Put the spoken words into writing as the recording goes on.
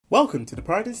Welcome to the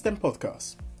Pride in STEM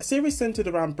podcast, a series centred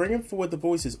around bringing forward the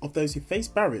voices of those who face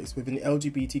barriers within the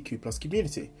LGBTQ+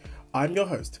 community. I'm your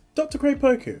host, Dr. Craig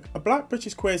Poku, a black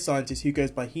British queer scientist who goes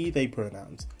by he/they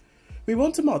pronouns. We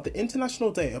want to mark the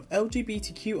International Day of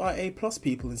LGBTQIA+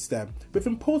 people in STEM with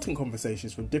important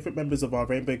conversations from different members of our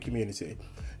rainbow community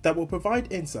that will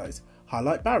provide insights,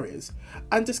 highlight barriers,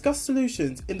 and discuss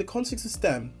solutions in the context of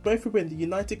STEM both within the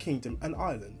United Kingdom and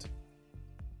Ireland.